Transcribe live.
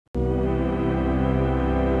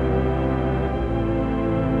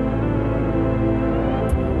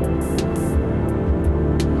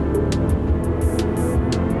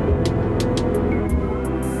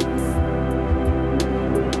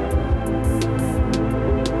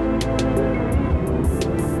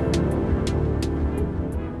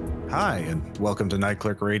Welcome to Night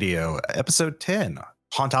Clerk Radio, episode 10,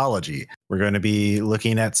 Hauntology. We're going to be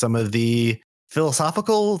looking at some of the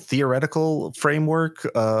philosophical, theoretical framework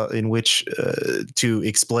in which to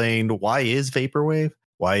explain why is vaporwave,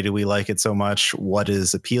 why do we like it so much, what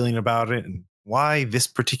is appealing about it, and why this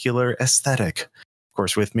particular aesthetic. Of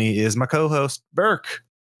course, with me is my co-host, Burke.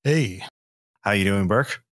 Hey. How you doing,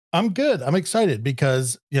 Burke? I'm good. I'm excited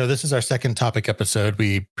because, this is our second topic episode.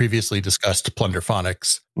 We previously discussed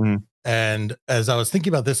plunderphonics. Mm-hmm. And as I was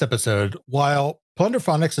thinking about this episode, while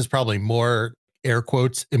plunderphonics is probably more air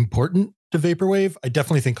quotes important to vaporwave, I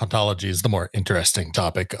definitely think hauntology is the more interesting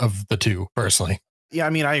topic of the two, personally. Yeah, I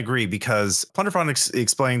mean, I agree, because plunderphonics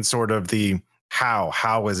explains sort of the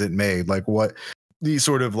how is it made, like what these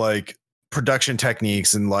sort of like production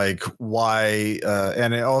techniques and like why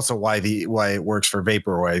and also why it works for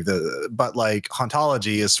vaporwave. But like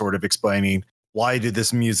hauntology is sort of explaining why did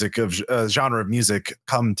this music of genre of music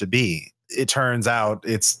come to be. It turns out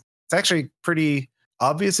it's actually pretty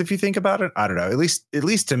obvious if you think about it. I don't know, at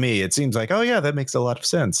least to me it seems like, oh yeah, that makes a lot of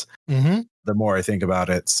sense. Mm-hmm. The more I think about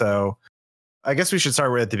it. So I guess we should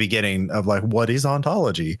start at the beginning of like, what is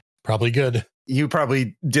hauntology? Probably good. You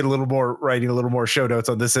probably did a little more writing, a little more show notes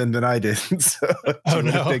on this end than I did. So oh,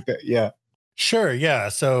 no. Think that, yeah. Sure. Yeah.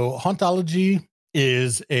 So hauntology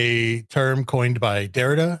is a term coined by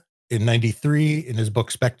Derrida in 93 in his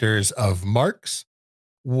book Spectres of Marx,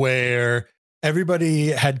 where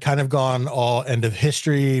everybody had kind of gone all end of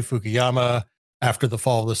history, Fukuyama, after the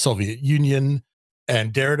fall of the Soviet Union.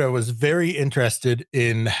 And Derrida was very interested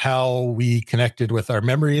in how we connected with our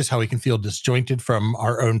memories, how we can feel disjointed from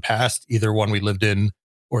our own past, either one we lived in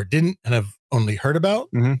or didn't and have only heard about.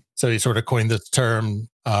 Mm-hmm. So he sort of coined this term.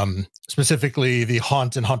 Specifically, the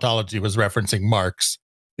haunt in hauntology was referencing Marx,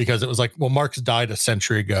 because it was like, well, Marx died a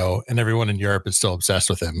century ago and everyone in Europe is still obsessed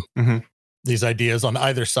with him. Mm-hmm. These ideas on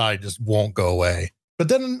either side just won't go away. But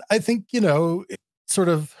then I think, it sort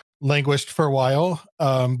of languished for a while,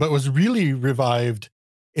 but was really revived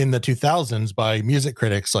in the 2000s by music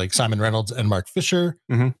critics like Simon Reynolds and Mark Fisher,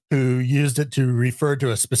 mm-hmm. who used it to refer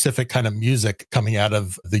to a specific kind of music coming out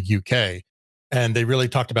of the UK. And they really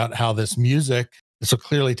talked about how this music, so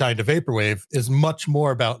clearly tied to vaporwave, is much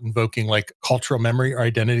more about invoking like cultural memory or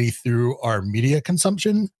identity through our media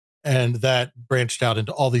consumption. And that branched out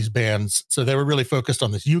into all these bands. So they were really focused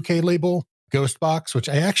on this UK label, Ghostbox, which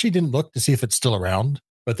I actually didn't look to see if it's still around,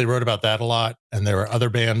 but they wrote about that a lot. And there were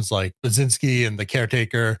other bands like Basinski and The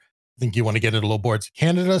Caretaker. I think You Want to Get It a Little Boards of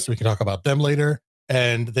Canada, so we can talk about them later.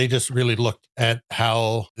 And they just really looked at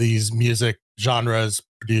how these music genres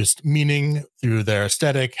produced meaning through their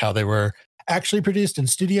aesthetic, how they were actually produced in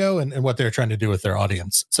studio, and what they're trying to do with their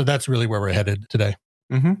audience. So that's really where we're headed today.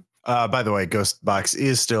 Mm-hmm. By the way, Ghostbox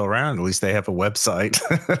is still around. At least they have a website.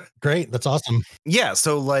 Great. That's awesome. Yeah.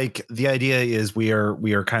 So like the idea is we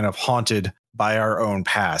are kind of haunted by our own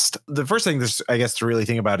past. The first thing I guess to really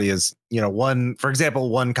think about is, for example,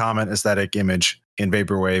 one common aesthetic image in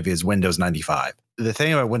vaporwave is Windows 95. The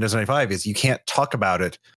thing about Windows 95 is you can't talk about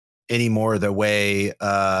it anymore the way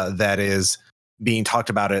that is being talked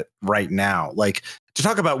about it right now. Like to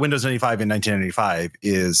talk about Windows 95 in 1995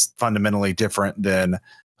 is fundamentally different than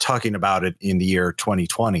talking about it in the year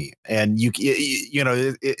 2020. And you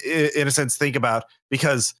in a sense, think about,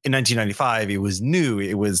 because in 1995 it was new,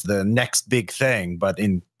 it was the next big thing. But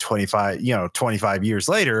in 25 years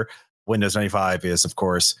later, Windows 95 is of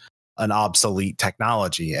course an obsolete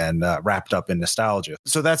technology and wrapped up in nostalgia.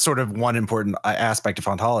 So that's sort of one important aspect of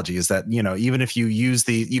hauntology, is that even if you use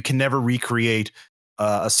you can never recreate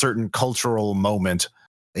a certain cultural moment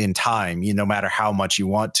in time, no matter how much you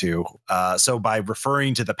want to. So by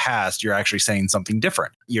referring to the past, you're actually saying something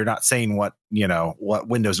different. You're not saying what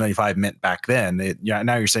Windows 95 meant back then.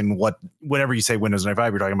 Now you're saying whenever you say Windows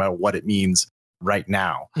 95, you're talking about what it means right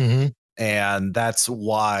now. Mm-hmm. And that's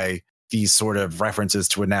why these sort of references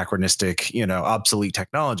to anachronistic, obsolete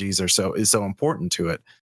technologies is so important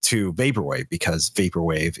to vaporwave, because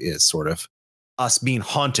vaporwave is sort of us being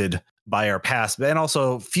haunted by our past, and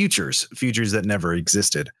also futures that never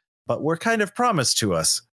existed, but were kind of promised to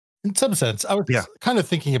us. In some sense, I was kind of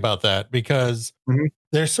thinking about that, because mm-hmm.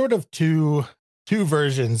 there's sort of two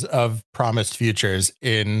versions of promised futures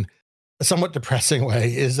in a somewhat depressing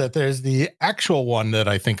way. Is that there's the actual one that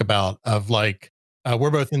I think about of like, we're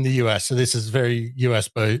both in the US, so this is very US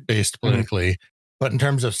based politically, mm-hmm. but in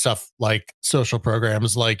terms of stuff like social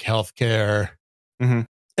programs like healthcare, mm-hmm.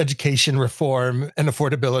 education reform and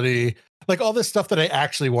affordability, like all this stuff that I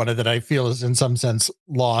actually wanted, that I feel is in some sense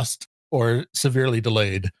lost or severely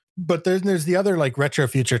delayed. But there's the other like retro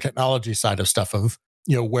future technology side of stuff of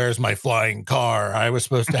where's my flying car? I was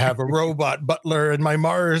supposed to have a robot butler in my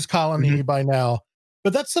Mars colony by now.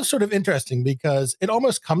 But that's sort of interesting because it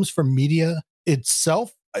almost comes from media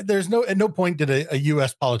itself. At no point did a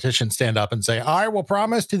US politician stand up and say, I will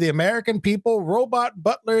promise to the American people robot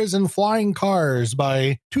butlers and flying cars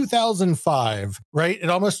by 2005, right? It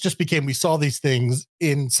almost just became, we saw these things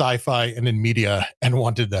in sci-fi and in media and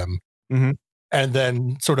wanted them. And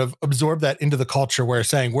then sort of absorb that into the culture where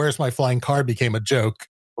saying, where's my flying car became a joke,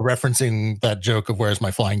 referencing that joke of where's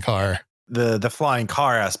my flying car. The flying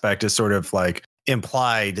car aspect is sort of like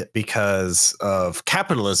implied because of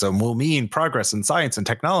capitalism will mean progress in science and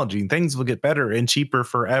technology, and things will get better and cheaper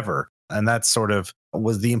forever. And that sort of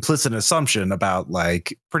was the implicit assumption about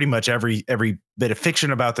like pretty much every bit of fiction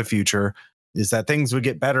about the future is that things would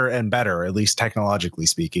get better and better, at least technologically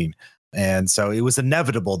speaking. And so it was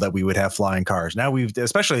inevitable that we would have flying cars. Now we've,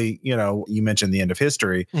 especially, you mentioned the end of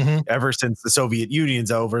history. Ever since the Soviet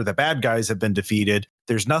Union's over, the bad guys have been defeated.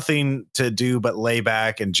 There's nothing to do but lay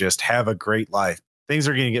back and just have a great life. Things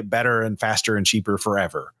are going to get better and faster and cheaper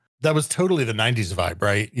forever. That was totally the 90s vibe,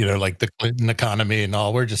 right? Like the Clinton economy and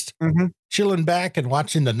all. We're just chilling back and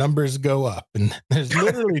watching the numbers go up. And there's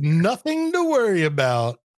literally nothing to worry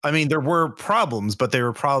about. I mean, there were problems, but they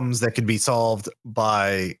were problems that could be solved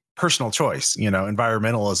by personal choice.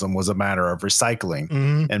 Environmentalism was a matter of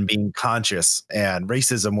recycling and being conscious, and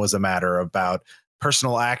racism was a matter about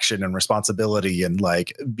personal action and responsibility and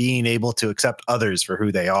like being able to accept others for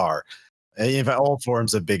who they are. In all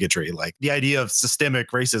forms of bigotry, like the idea of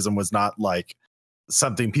systemic racism was not like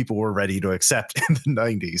something people were ready to accept in the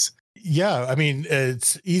 90s. Yeah, I mean,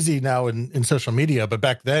 it's easy now in social media, but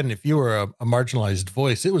back then, if you were a marginalized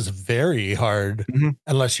voice, it was very hard,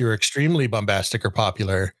 unless you were extremely bombastic or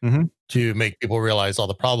popular, to make people realize all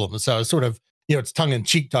the problems. So it's sort of, it's tongue in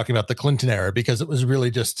cheek talking about the Clinton era because it was really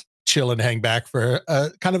just chill and hang back for a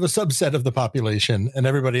kind of a subset of the population, and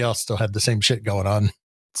everybody else still had the same shit going on.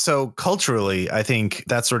 So culturally, I think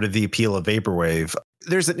that's sort of the appeal of vaporwave.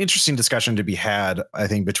 There's an interesting discussion to be had, I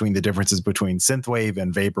think, between the differences between synthwave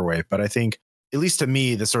and vaporwave. But I think, at least to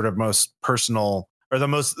me, the sort of most personal or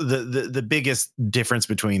the biggest difference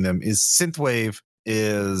between them is synthwave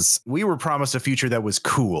is we were promised a future that was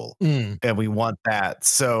cool and we want that.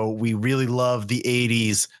 So we really love the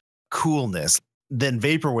 80s coolness. Then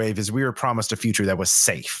vaporwave is we were promised a future that was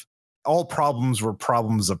safe. All problems were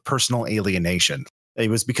problems of personal alienation. It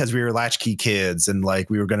was because we were latchkey kids and like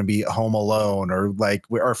we were going to be home alone, or like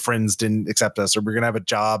our friends didn't accept us, or we're going to have a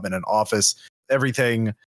job in an office,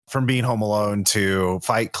 everything from being home alone to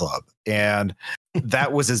Fight Club. And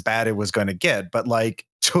that was as bad it was going to get. But like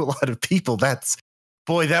to a lot of people, that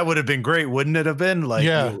would have been great. Wouldn't it have been?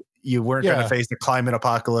 Like you weren't going to face the climate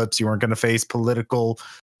apocalypse. You weren't going to face political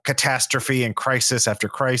catastrophe and crisis after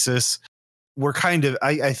crisis. We're kind of,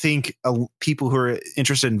 I think people who are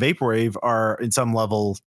interested in vaporwave are in some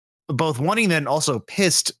level both wanting and also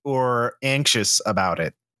pissed or anxious about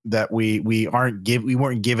it, that we weren't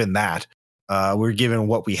given that. We're given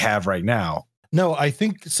what we have right now. No, I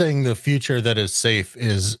think saying the future that is safe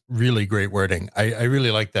is really great wording. I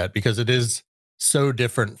really like that because it is so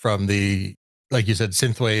different from the, like you said,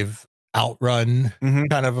 synthwave outrun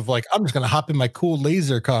kind of like, I'm just going to hop in my cool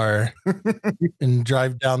laser car and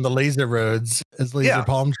drive down the laser roads as laser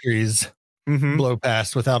palm trees blow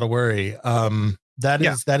past without a worry. That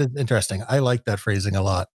is interesting. I like that phrasing a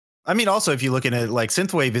lot. I mean, also, if you look at it, like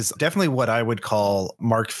synthwave is definitely what I would call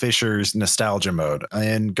Mark Fisher's nostalgia mode.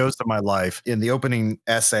 And Ghost of My Life, in the opening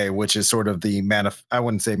essay, which is sort of the I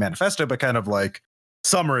wouldn't say manifesto, but kind of like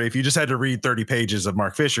summary. If you just had to read 30 pages of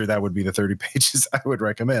Mark Fisher, that would be the 30 pages I would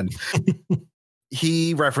recommend.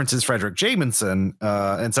 He references Frederick Jameson.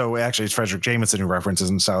 And so actually it's Frederick Jameson who references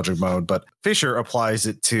nostalgia mode, but Fisher applies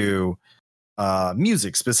it to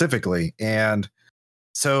music specifically. And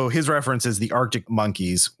so his reference is the Arctic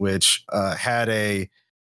Monkeys, which had a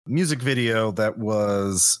music video that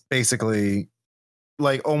was basically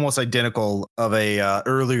like almost identical of a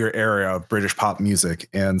earlier era of British pop music.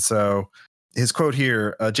 And so his quote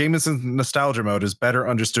here, Jameson's nostalgia mode is better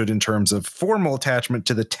understood in terms of formal attachment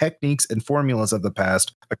to the techniques and formulas of the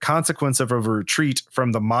past, a consequence of a retreat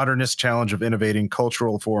from the modernist challenge of innovating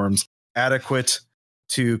cultural forms adequate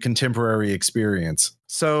to contemporary experience.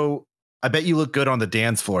 So I bet you look good on the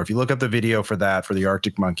dance floor. If you look up the video for that, for the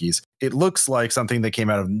Arctic Monkeys, it looks like something that came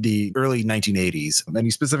out of the early 1980s. And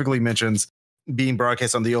he specifically mentions being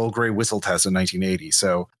broadcast on the old Grey Whistle Test in 1980.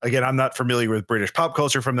 So again, I'm not familiar with British pop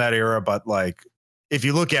culture from that era, but like if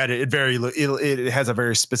you look at it, it has a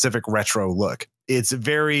very specific retro look. It's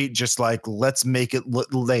very just like, let's make it look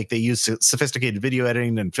like they use sophisticated video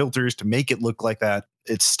editing and filters to make it look like that.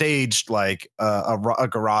 It's staged like a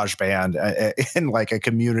garage band in like a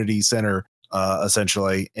community center,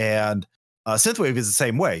 essentially. And synthwave is the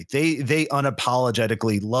same way. They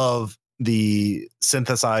unapologetically love the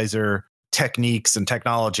synthesizer techniques and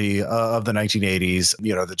technology of the 1980s,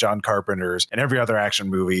 the John Carpenters and every other action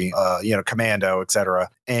movie, Commando, etc.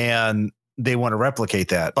 And they want to replicate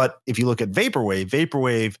that. But if you look at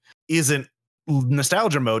vaporwave isn't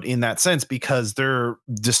nostalgia mode in that sense, because they're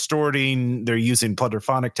distorting, they're using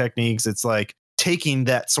plunderphonic techniques. It's like taking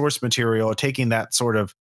that source material, taking that sort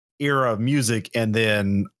of era of music and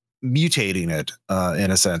then mutating it in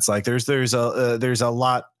a sense. Like there's a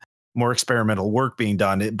lot more experimental work being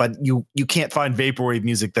done, but you can't find vaporwave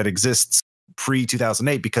music that exists pre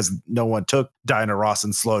 2008 because no one took Diana Ross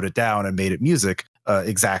and slowed it down and made it music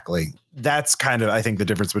exactly. That's kind of, I think, the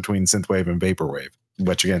difference between synthwave and vaporwave,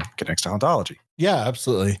 which again connects to Hauntology. Yeah,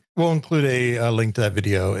 absolutely. We'll include a link to that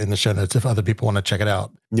video in the show notes if other people want to check it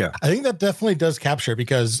out. Yeah, I think that definitely does capture,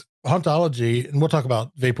 because Hauntology, and we'll talk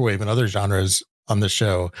about vaporwave and other genres on this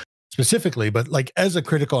show specifically, but like as a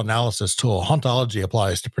critical analysis tool, Hauntology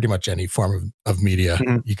applies to pretty much any form of media.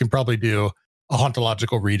 Mm-hmm. You can probably do a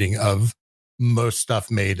hauntological reading of most stuff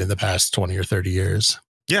made in the past 20 or 30 years.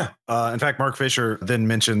 Yeah. In fact, Mark Fisher then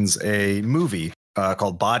mentions a movie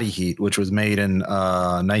called Body Heat, which was made in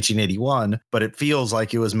 1981, but it feels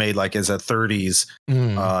like it was made like as a 30s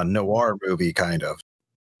noir movie kind of.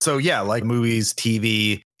 So yeah, like movies,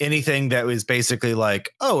 TV, anything that was basically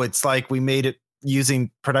like, oh, it's like we made it using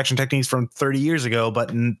production techniques from 30 years ago,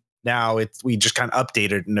 but now we just kind of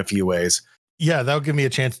updated in a few ways. Yeah, that'll give me a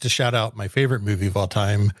chance to shout out my favorite movie of all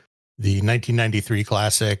time, the 1993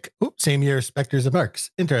 classic, same year, Spectres of Marx.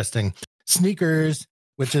 Interesting. Sneakers,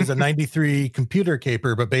 which is a 93 computer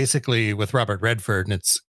caper, but basically with Robert Redford, and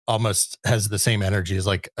it's almost has the same energy as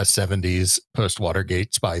like a 70s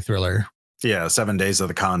post-Watergate spy thriller. Yeah, 7 Days of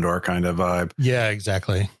the Condor kind of vibe. Yeah,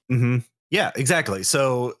 exactly. Mm-hmm. Yeah, exactly.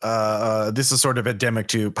 So this is sort of endemic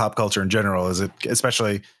to pop culture in general, is it?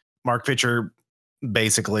 Especially Mark Fisher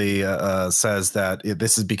basically says that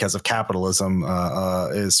this is because of capitalism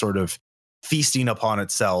is sort of feasting upon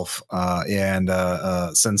itself. And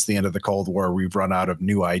since the end of the Cold War, we've run out of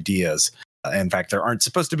new ideas. In fact, there aren't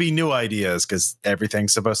supposed to be new ideas because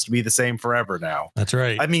everything's supposed to be the same forever now. That's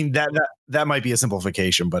right. I mean, that might be a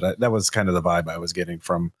simplification, but that was kind of the vibe I was getting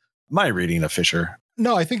from my reading of Fisher.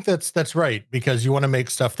 No, I think that's right, because you want to make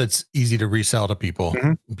stuff that's easy to resell to people.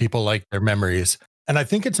 Mm-hmm. People like their memories. And I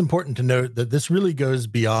think it's important to note that this really goes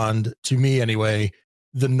beyond, to me anyway,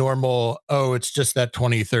 the normal, it's just that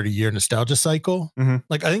 20, 30 year nostalgia cycle. Mm-hmm.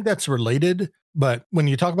 Like, I think that's related. But when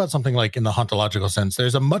you talk about something like in the hauntological sense,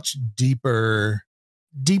 there's a much deeper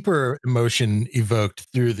emotion evoked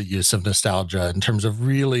through the use of nostalgia in terms of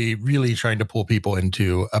really, really trying to pull people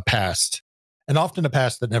into a past, and often a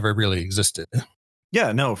past that never really existed.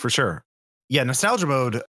 Yeah, no, for sure. Yeah, nostalgia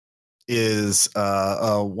mode is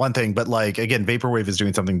one thing, but like, again, vaporwave is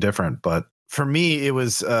doing something different. But for me, it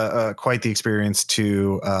was quite the experience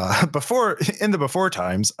to before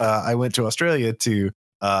times. I went to Australia to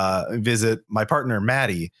visit my partner,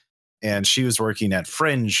 Maddie, and she was working at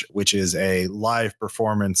Fringe, which is a live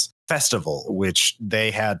performance festival, which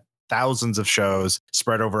they had thousands of shows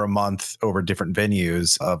spread over a month over different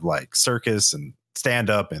venues of like circus and stand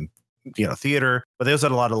up and theater, but they also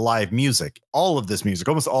had a lot of live music. All of this music,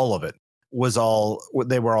 almost all of it,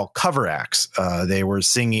 they were all cover acts. They were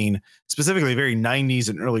singing specifically very 90s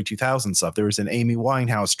and early 2000s stuff. There was an Amy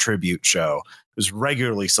Winehouse tribute show. It was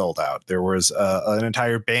regularly sold out. There was an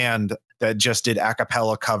entire band that just did a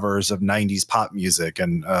cappella covers of 90s pop music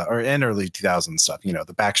and early 2000s stuff.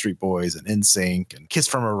 The Backstreet Boys and NSYNC and Kiss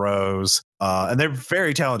from a Rose. And they're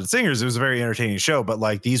very talented singers. It was a very entertaining show, but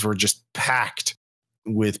like these were just packed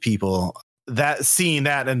with people that seeing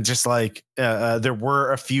that, and just like there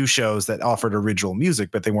were a few shows that offered original music,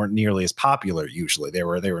 but they weren't nearly as popular. Usually they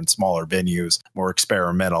were in smaller venues, more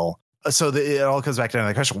experimental. So it all comes back to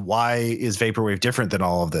the question, why is vaporwave different than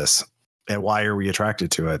all of this, and why are we attracted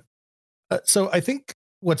to it? So I think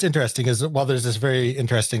what's interesting is that while there's this very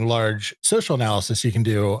interesting large social analysis you can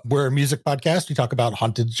do, we're a music podcast. We talk about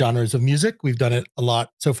haunted genres of music. We've done it a lot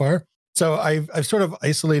so far. So I've sort of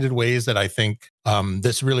isolated ways that I think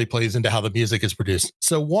this really plays into how the music is produced.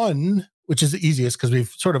 So one, which is the easiest because we've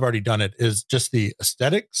sort of already done it, is just the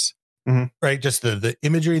aesthetics, right? Just the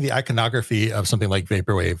imagery, the iconography of something like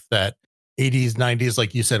vaporwave, that 80s, 90s,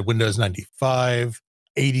 like you said, Windows 95,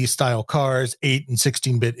 80s style cars, 8 and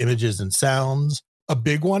 16-bit images and sounds. A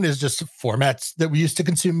big one is just formats that we used to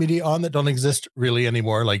consume media on that don't exist really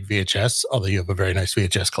anymore, like VHS, although you have a very nice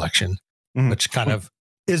VHS collection, which kind of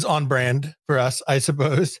is on brand for us, I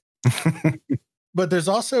suppose. But there's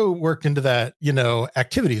also worked into that,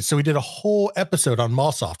 activities. So we did a whole episode on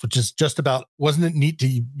Mallsoft, which is just about, wasn't it neat to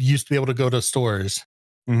used to be able to go to stores?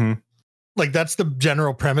 Like that's the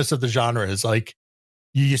general premise of the genre is like,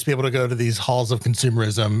 you used to be able to go to these halls of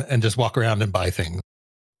consumerism and just walk around and buy things.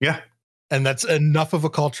 Yeah. And that's enough of a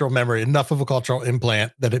cultural memory, enough of a cultural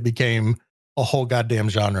implant that it became a whole goddamn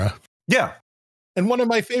genre. Yeah. And one of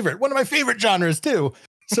my favorite genres too.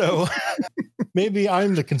 So maybe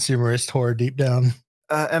I'm the consumerist whore deep down.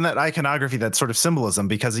 And that iconography, that sort of symbolism,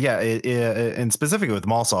 because and specifically with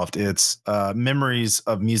Mallsoft, it's memories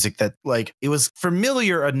of music that like it was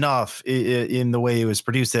familiar enough in the way it was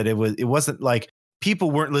produced that it wasn't like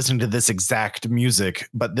people weren't listening to this exact music,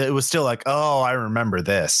 but it was still like, oh, I remember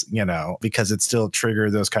this, because it still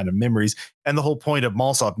triggered those kind of memories. And the whole point of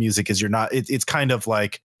Mallsoft music is it's kind of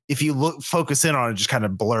like if you focus in on it, just kind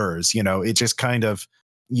of blurs, it just kind of.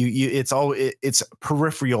 It's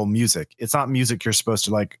peripheral music. It's not music you're supposed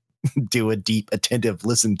to like do a deep, attentive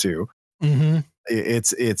listen to.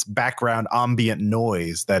 It's background ambient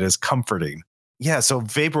noise that is comforting. Yeah. So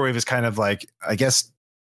vaporwave is kind of like, I guess,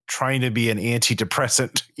 trying to be an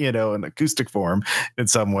antidepressant, in acoustic form in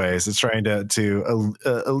some ways. It's trying to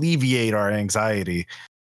alleviate our anxiety.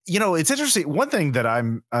 It's interesting. One thing that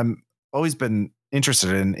I'm always been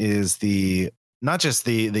interested in is not just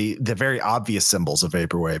the very obvious symbols of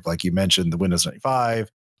vaporwave, like you mentioned, the Windows 95,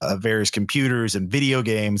 various computers and video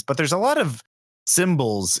games, but there's a lot of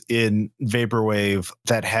symbols in vaporwave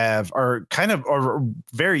that are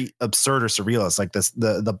very absurd or surrealist, like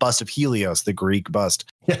the bust of Helios, the Greek bust.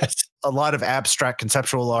 Yes, a lot of abstract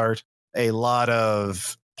conceptual art, a lot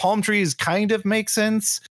of palm trees kind of make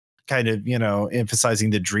sense. Kind of,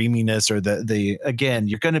 emphasizing the dreaminess or the again,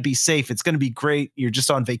 you're going to be safe. It's going to be great. You're just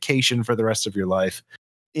on vacation for the rest of your life.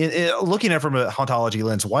 Looking at it from a hauntology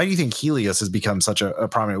lens, why do you think Helios has become such a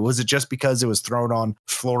prominent? Was it just because it was thrown on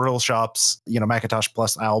Floral Shop's, Macintosh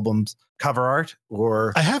Plus albums cover art?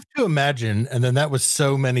 Or I have to imagine, and then that was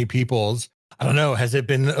so many people's. I don't know. Has it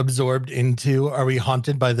been absorbed into? Are we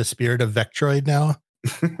haunted by the spirit of Vectroid now?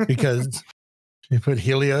 Because you put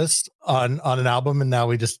Helios on an album and now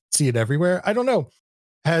we just see it everywhere. I don't know.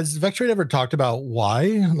 Has Vectroid ever talked about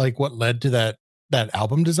why, like what led to that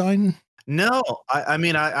album design? No, I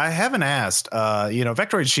mean, I haven't asked.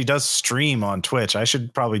 Vectroid, she does stream on Twitch. I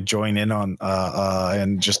should probably join in on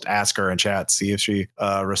and just ask her in chat, see if she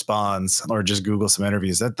responds, or just Google some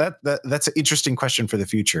interviews. That's an interesting question for the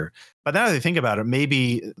future. But now that I think about it,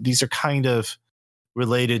 maybe these are kind of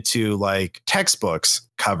related to like textbooks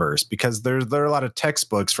covers, because there are a lot of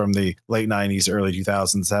textbooks from the late 90s, early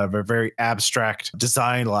 2000s that have a very abstract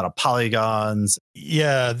design, a lot of polygons.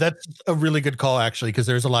 Yeah, that's a really good call, actually, because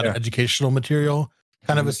there's a lot of educational material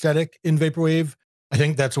kind of aesthetic in vaporwave. I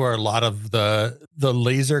think that's where a lot of the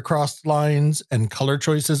laser crossed lines and color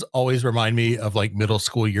choices always remind me of like middle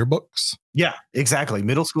school yearbooks. Yeah, exactly.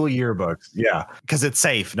 Middle school yearbooks. Yeah, because it's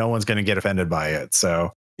safe. No one's going to get offended by it.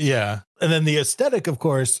 So yeah. And then the aesthetic, of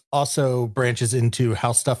course, also branches into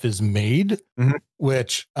how stuff is made,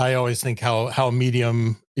 which I always think how a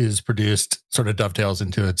medium is produced sort of dovetails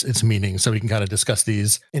into its meaning. So we can kind of discuss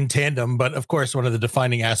these in tandem. But of course, one of the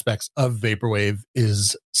defining aspects of vaporwave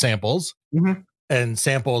is samples. And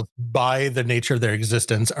samples, by the nature of their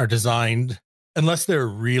existence, are designed, unless they're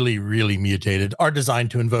really, really mutated, are designed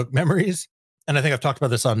to invoke memories. And I think I've talked about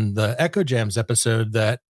this on the Echo Jams episode,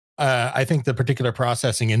 that I think the particular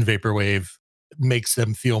processing in vaporwave makes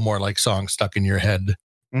them feel more like songs stuck in your head.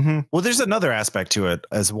 Well, there's another aspect to it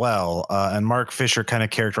as well. And Mark Fisher kind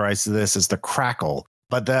of characterizes this as the crackle.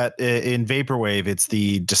 But that in vaporwave, it's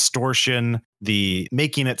the distortion, the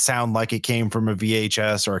making it sound like it came from a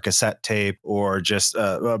VHS or a cassette tape, or just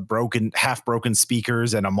half broken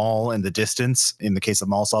speakers and a mall in the distance in the case of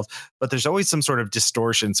Mallsoft. But there's always some sort of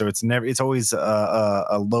distortion. So it's always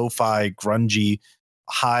a lo-fi, grungy,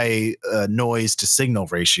 high noise to signal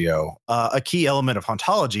ratio. A key element of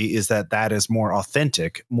hauntology is that is more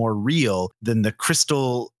authentic, more real than the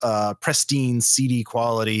crystal, pristine CD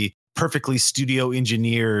quality, perfectly studio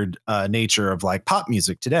engineered nature of like pop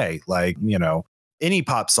music today. Like, any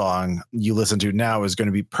pop song you listen to now is going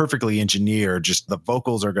to be perfectly engineered. Just the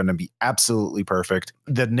vocals are going to be absolutely perfect.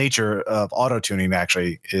 The nature of auto-tuning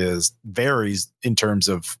actually varies in terms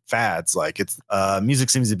of fads. Like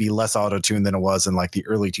music seems to be less auto-tuned than it was in like the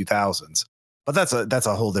early 2000s. But that's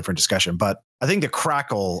a whole different discussion. But I think the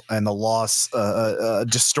crackle and the loss,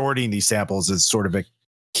 distorting these samples is sort of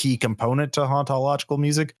key component to hauntological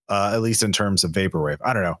music, at least in terms of vaporwave.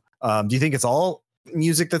 I don't know. Do you think it's all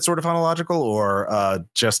music that's sort of hauntological, or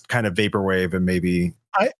just kind of vaporwave and maybe?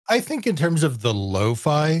 I think in terms of the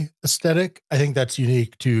lo-fi aesthetic, I think that's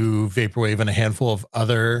unique to vaporwave and a handful of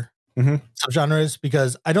other subgenres,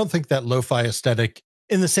 because I don't think that lo-fi aesthetic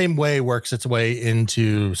in the same way works its way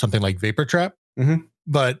into something like vapor trap.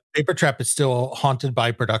 But vapor trap is still haunted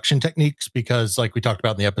by production techniques because, like we talked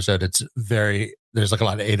about in the episode, there's like a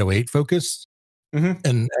lot of 808 focus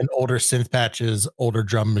and older synth patches, older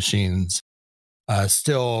drum machines,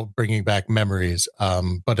 still bringing back memories.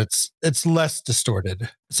 But it's less distorted.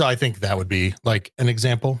 So I think that would be like an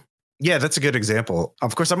example. Yeah, that's a good example.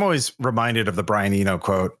 Of course, I'm always reminded of the Brian Eno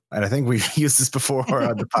quote, and I think we've used this before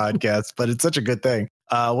on the podcast, but it's such a good thing.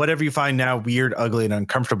 Whatever you find now weird, ugly, and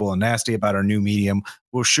uncomfortable and nasty about our new medium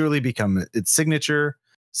will surely become its signature.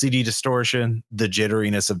 CD distortion, the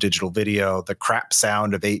jitteriness of digital video, the crap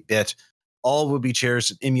sound of 8-bit, all will be cherished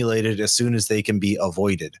and emulated as soon as they can be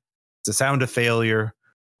avoided. It's a sound of failure.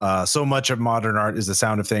 So much of modern art is the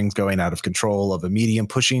sound of things going out of control, of a medium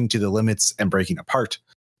pushing to the limits and breaking apart.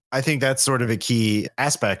 I think that's sort of a key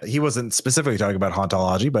aspect. He wasn't specifically talking about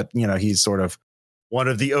hauntology, but he's sort of one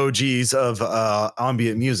of the OGs of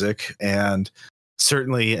ambient music, and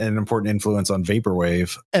certainly an important influence on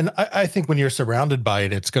vaporwave. And I think when you're surrounded by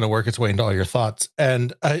it, it's going to work its way into all your thoughts.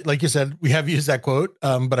 And like you said, we have used that quote,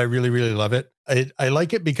 but I really, really love it. I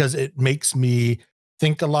like it because it makes me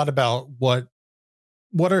think a lot about what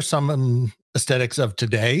are some aesthetics of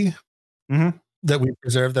today that we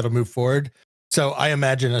preserve that'll move forward. So I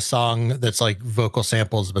imagine a song that's like vocal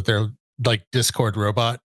samples, but they're like Discord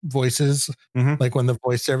robot voices, like when the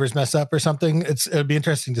voice servers mess up or something. It'd be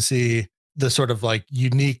interesting to see the sort of like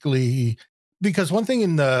uniquely, because one thing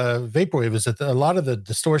in the vaporwave is that a lot of the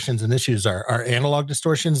distortions and issues are analog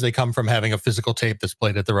distortions. They come from having a physical tape that's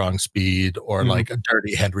played at the wrong speed, or like a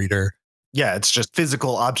dirty head reader. Yeah, it's just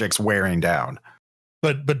physical objects wearing down.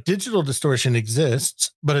 But digital distortion exists,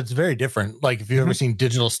 but it's very different. Like if you've ever seen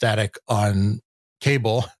digital static on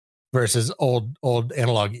cable versus old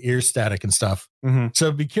analog ear static and stuff. So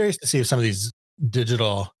I'd be curious to see if some of these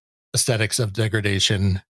digital aesthetics of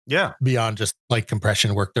degradation beyond just like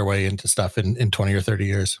compression work their way into stuff in 20 or 30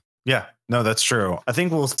 years. Yeah, no, that's true. I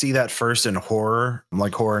think we'll see that first in horror,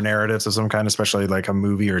 like horror narratives of some kind, especially like a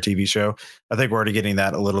movie or a TV show. I think we're already getting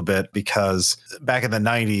that a little bit because back in the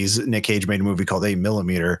 90s, Nick Cage made a movie called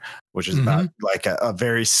 8mm, which is about like a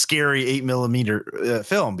very scary 8mm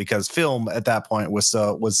film, because film at that point was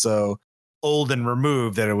so old and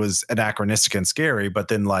removed that it was anachronistic and scary. But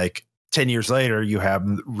then like 10 years later, you have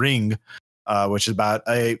Ring, which is about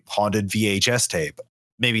a haunted VHS tape.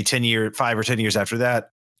 Maybe 5 or 10 years after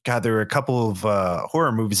that, God, there were a couple of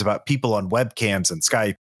horror movies about people on webcams and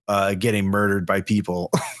Skype getting murdered by people.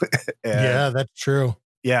 Yeah, that's true.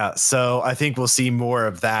 Yeah, so I think we'll see more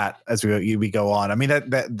of that as we go on. I mean,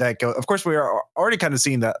 that go. Of course, we are already kind of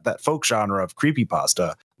seeing that folk genre of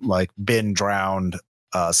creepypasta, like Been Drowned,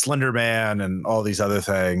 Slender Man, and all these other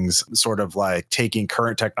things, sort of like taking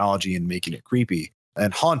current technology and making it creepy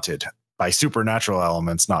and haunted by supernatural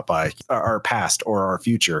elements, not by our past or our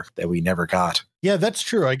future that we never got. Yeah, that's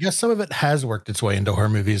true. I guess some of it has worked its way into horror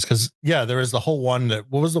movies because, there was the whole one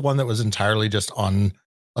what was the one that was entirely just on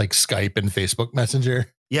like Skype and Facebook Messenger?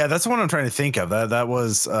 Yeah, that's the one I'm trying to think of. That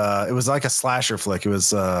was it was like a slasher flick. It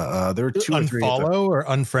was there were 2 or 3. Unfollow or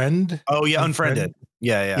Unfriend? Oh yeah, Unfriended.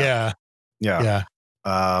 Yeah.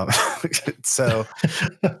 So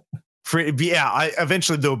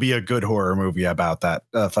eventually there'll be a good horror movie about that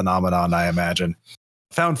phenomenon, I imagine.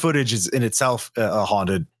 Found footage is in itself a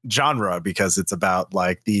haunted genre because it's about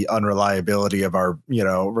like the unreliability of our,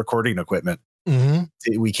 recording equipment.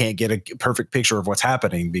 We can't get a perfect picture of what's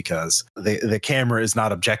happening because the camera is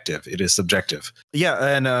not objective. It is subjective. Yeah.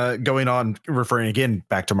 And going on, referring again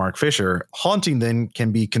back to Mark Fisher, haunting then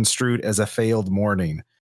can be construed as a failed mourning.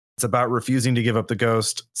 It's about refusing to give up the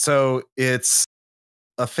ghost. So it's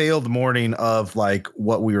a failed mourning of like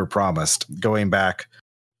what we were promised, going back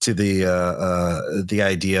to the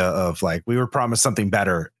idea of like we were promised something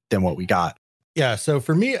better than what we got. Yeah. So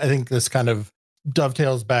for me, I think this kind of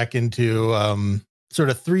dovetails back into sort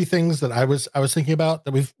of 3 things that I was thinking about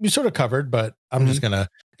that we sort of covered, but I'm just going to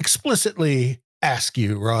explicitly ask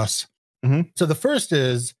you, Ross. So the first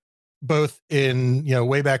is both in,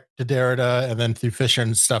 way back to Derrida and then through Fisher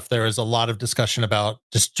and stuff, there is a lot of discussion about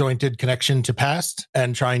disjointed connection to past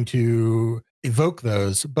and trying to evoke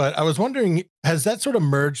those. But I was wondering, has that sort of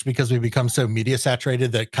merged because we've become so media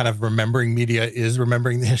saturated that kind of remembering media is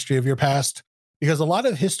remembering the history of your past? Because a lot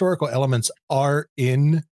of historical elements are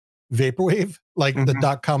in vaporwave, like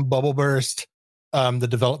the .com bubble burst, the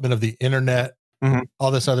development of the internet,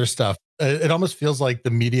 all this other stuff. It almost feels like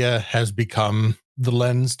the media has become the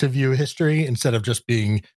lens to view history instead of just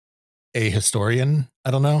being a historian.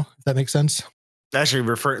 I don't know if that makes sense. Actually,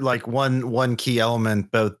 one key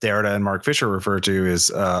element both Derrida and Mark Fisher refer to is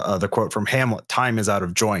the quote from Hamlet: "Time is out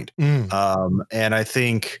of joint." And I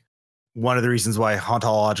think one of the reasons why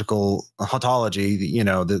hauntology,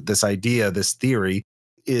 this idea, this theory,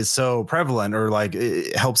 is so prevalent, or like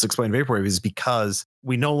it helps explain vaporwave, is because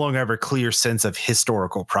we no longer have a clear sense of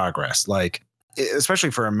historical progress. Like,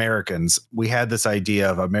 especially for Americans, we had this idea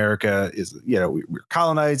of America is, we're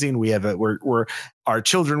colonizing. Our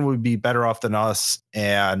children would be better off than us,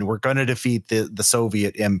 and we're going to defeat the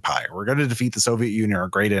Soviet Empire. We're going to defeat the Soviet Union, our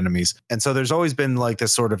great enemies. And so there's always been like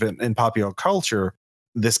this sort of in popular culture,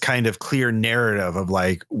 this kind of clear narrative of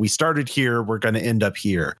like, we started here, we're going to end up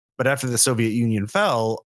here. But after the Soviet Union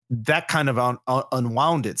fell, that kind of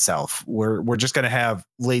unwound itself. We're just going to have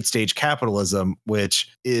late stage capitalism,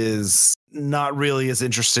 which is not really as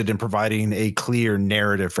interested in providing a clear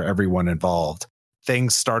narrative for everyone involved.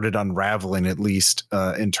 Things started unraveling, at least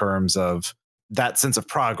in terms of that sense of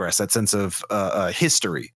progress, that sense of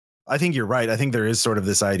history. I think you're right. I think there is sort of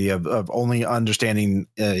this idea of only understanding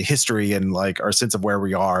history and like our sense of where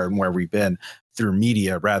we are and where we've been through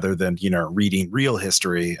media, rather than, reading real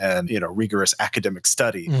history and, rigorous academic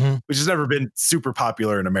study, which has never been super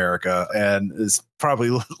popular in America and is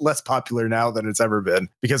probably less popular now than it's ever been,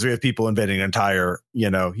 because we have people inventing entire,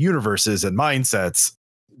 universes and mindsets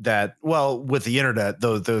that, well, with the internet,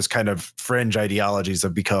 those kind of fringe ideologies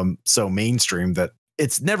have become so mainstream that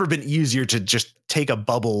it's never been easier to just take a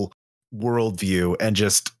bubble worldview and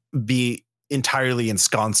just be entirely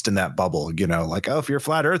ensconced in that bubble. Like, oh, if you're a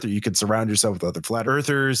flat earther, you could surround yourself with other flat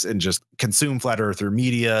earthers and just consume flat earther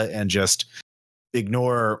media and just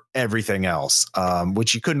ignore everything else,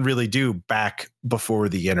 which you couldn't really do back before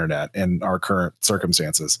the internet in our current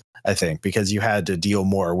circumstances, I think, because you had to deal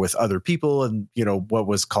more with other people and, what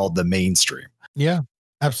was called the mainstream. Yeah,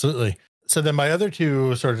 absolutely. So then my other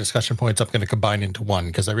two sort of discussion points I'm going to combine into one,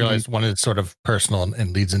 because I realized one is sort of personal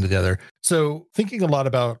and leads into the other. So thinking a lot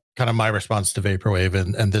about kind of my response to vaporwave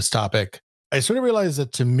and this topic, I sort of realized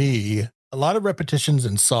that to me, a lot of repetitions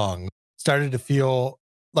in song started to feel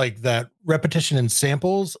like that repetition in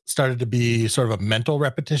samples started to be sort of a mental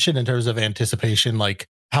repetition in terms of anticipation. Like,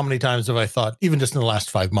 how many times have I thought, even just in the last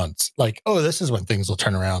 5 months, like, oh, this is when things will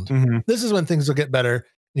turn around. This is when things will get better.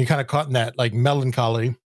 And you kind of caught in that like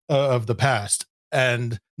melancholy of the past.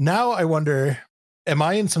 And now I wonder, am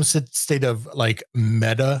I in some state of like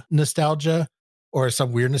meta nostalgia or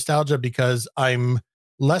some weird nostalgia, because I'm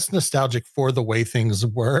less nostalgic for the way things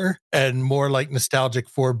were and more like nostalgic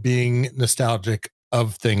for being nostalgic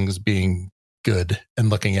of things being good and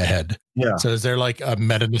looking ahead? Yeah. So is there like a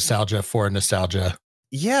meta nostalgia for nostalgia?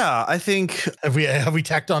 Yeah, I think have we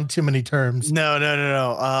tacked on too many terms?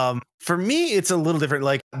 No. For me, it's a little different.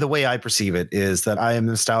 Like, the way I perceive it is that I am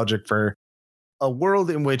nostalgic for a world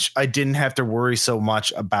in which I didn't have to worry so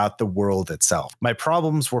much about the world itself. My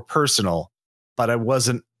problems were personal, but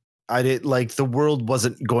the world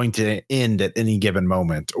wasn't going to end at any given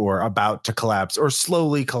moment or about to collapse or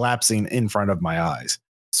slowly collapsing in front of my eyes.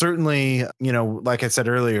 Certainly, like I said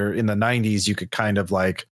earlier, in the 90s, you could kind of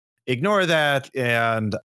like ignore that.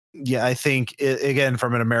 And yeah, I think again,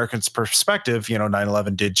 from an American's perspective,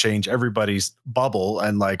 9/11 did change everybody's bubble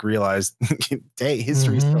and like realized, hey,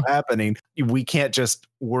 history's still happening. We can't just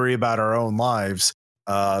worry about our own lives.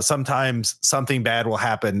 Sometimes something bad will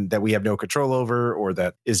happen that we have no control over or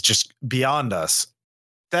that is just beyond us.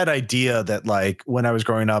 That idea that like when I was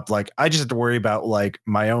growing up, like I just had to worry about like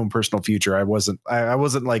my own personal future. I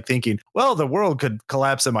wasn't like thinking, well, the world could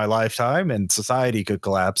collapse in my lifetime and society could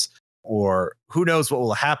collapse, or who knows what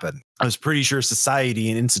will happen. I was pretty sure society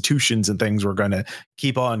and institutions and things were going to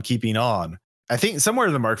keep on keeping on. I think somewhere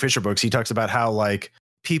in the Mark Fisher books, he talks about how like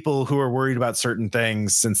people who are worried about certain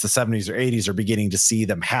things since the 70s or 80s are beginning to see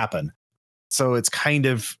them happen. So it's kind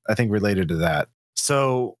of, I think, related to that.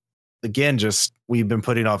 So again, just we've been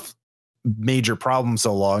putting off major problems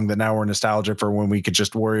so long that now we're nostalgic for when we could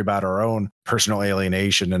just worry about our own personal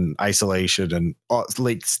alienation and isolation and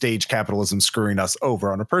late stage capitalism screwing us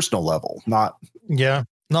over on a personal level. And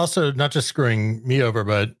also not just screwing me over,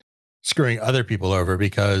 but screwing other people over,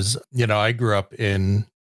 because, I grew up in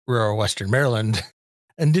rural Western Maryland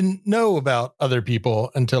and didn't know about other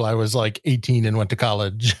people until I was like 18 and went to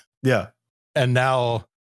college. Yeah. And now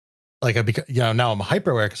like now I'm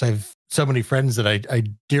hyper aware because I have so many friends that I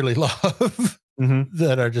dearly love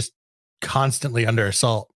that are just constantly under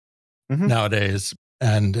assault nowadays.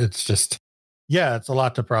 And it's just, it's a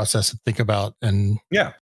lot to process and think about. And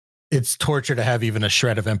it's torture to have even a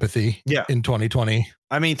shred of empathy in 2020.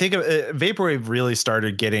 I mean, think of vaporwave really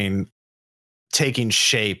started taking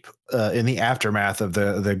shape in the aftermath of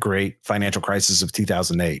the great financial crisis of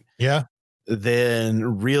 2008. Yeah.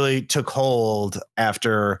 Then really took hold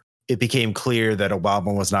after it became clear that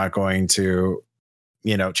Obama was not going to,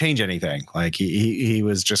 change anything. Like he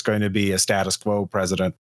was just going to be a status quo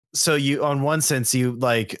president. So you, on one sense, you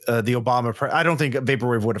like the Obama. I don't think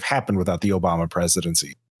vaporwave would have happened without the Obama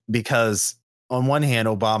presidency, because on one hand,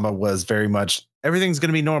 Obama was very much everything's going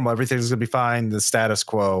to be normal, everything's going to be fine, the status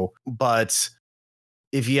quo. But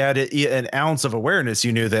if you had an ounce of awareness,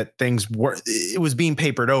 you knew that it was being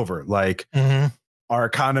papered over. Like our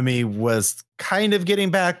economy was kind of getting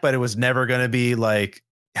back, but it was never going to be like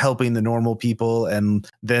helping the normal people. And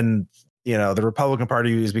then, the Republican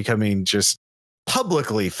Party was becoming just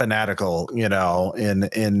publicly fanatical, in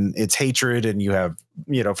its hatred. And you have,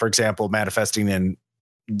 for example, manifesting in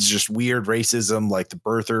just weird racism, like the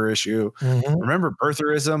birther issue. Remember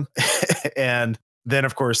birtherism? And then,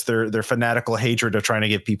 of course, their fanatical hatred of trying to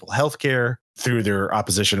give people health care through their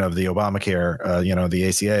opposition of the Obamacare, the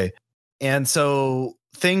ACA. And so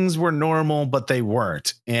things were normal, but they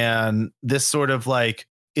weren't. And this sort of like,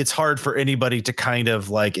 it's hard for anybody to kind of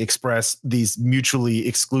like express these mutually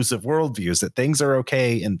exclusive worldviews that things are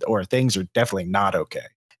okay or things are definitely not okay.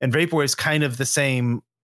 And vaporwave is kind of the same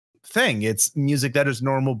thing. It's music that is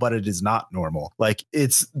normal, but it is not normal. Like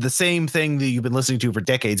it's the same thing that you've been listening to for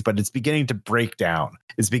decades, but it's beginning to break down.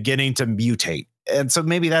 It's beginning to mutate. And so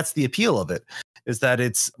maybe that's the appeal of it, is that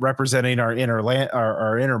it's representing our inner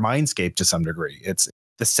mindscape to some degree. It's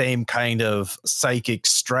the same kind of psychic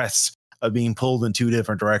stress of being pulled in two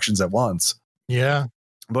different directions at once. Yeah.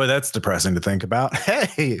 Boy, that's depressing to think about.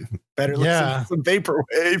 Hey, better listen to some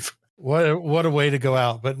vaporwave. What a way to go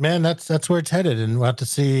out. But man, that's where it's headed. And we'll have to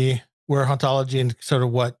see where hauntology and sort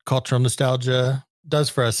of what cultural nostalgia does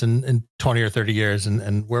for us in 20 or 30 years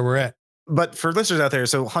and where we're at. But for listeners out there,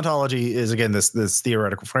 so hauntology is, again, this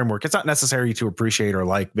theoretical framework. It's not necessary to appreciate or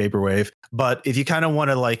like vaporwave, but if you kind of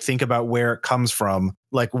want to like think about where it comes from,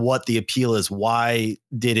 like what the appeal is, why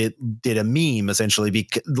did a meme essentially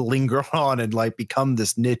linger on and like become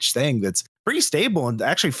this niche thing that's pretty stable and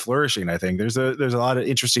actually flourishing? I think there's a lot of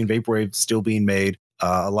interesting vaporwave still being made,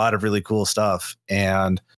 a lot of really cool stuff,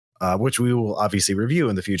 and which we will obviously review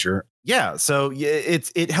in the future. Yeah, so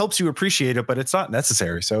it helps you appreciate it, but it's not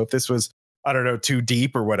necessary. So if this was, I don't know, too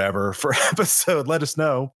deep or whatever for episode, let us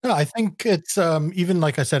know. No, I think it's even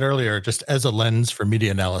like I said earlier, just as a lens for media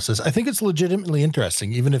analysis, I think it's legitimately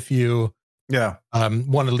interesting, even if you want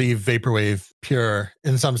to leave vaporwave pure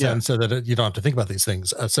in some sense, so that you don't have to think about these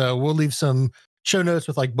things. So we'll leave some show notes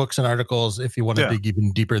with like books and articles if you want to dig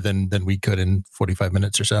even deeper than we could in 45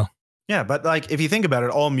 minutes or so. Yeah, but like if you think about it,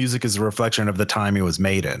 all music is a reflection of the time it was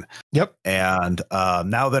made in. Yep. And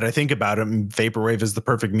now that I think about it, vaporwave is the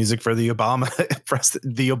perfect music for the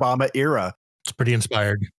Obama era. It's pretty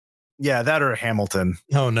inspired. Yeah, that or Hamilton.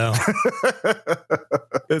 Oh no.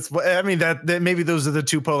 that maybe those are the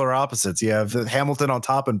two polar opposites. You have Hamilton on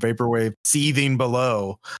top and vaporwave seething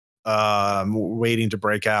below, waiting to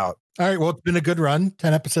break out. All right. Well, it's been a good run.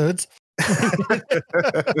 10 episodes.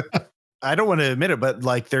 I don't want to admit it, but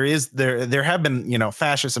like there have been,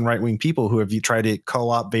 fascist and right wing people who have tried to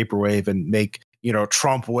co-opt vaporwave and make,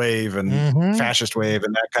 Trump wave and fascist wave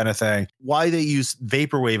and that kind of thing. Why they use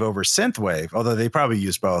vaporwave over synthwave, although they probably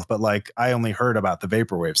use both, but like I only heard about the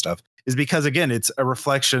vaporwave stuff, is because again, it's a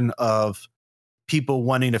reflection of people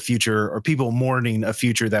wanting a future or people mourning a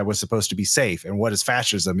future that was supposed to be safe. And what is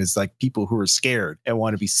fascism is like people who are scared and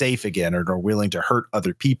want to be safe again and are willing to hurt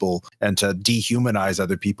other people and to dehumanize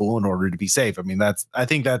other people in order to be safe. I mean, I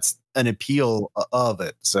think that's an appeal of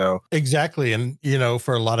it. So exactly. And,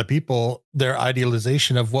 for a lot of people, their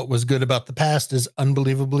idealization of what was good about the past is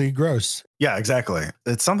unbelievably gross. Yeah, exactly.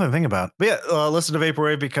 It's something to think about. But yeah, listen to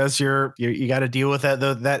vaporwave because you got to deal with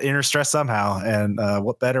that inner stress somehow. And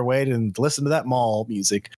what better way to listen to that mall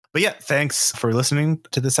music? But yeah, thanks for listening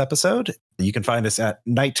to this episode. You can find us at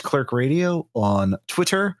Night Clerk Radio on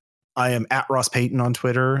Twitter. I am at Ross Payton on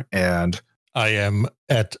Twitter, and I am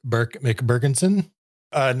at Burke McBurgenson.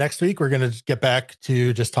 Next week, we're going to get back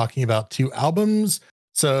to just talking about 2 albums.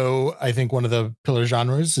 So I think one of the pillar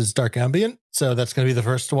genres is dark ambient. So that's going to be the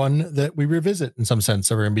first one that we revisit in some sense.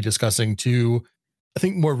 So we're going to be discussing 2, I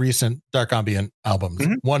think, more recent dark ambient albums.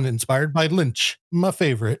 One inspired by Lynch, my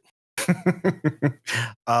favorite.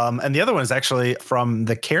 And the other one is actually from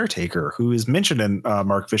The Caretaker, who is mentioned in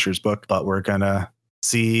Mark Fisher's book, but we're going to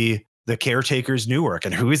see The Caretaker's new work.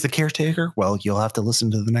 And who is The Caretaker? Well, you'll have to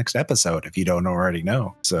listen to the next episode if you don't already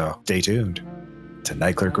know. So stay tuned to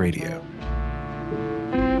Night Clerk Radio.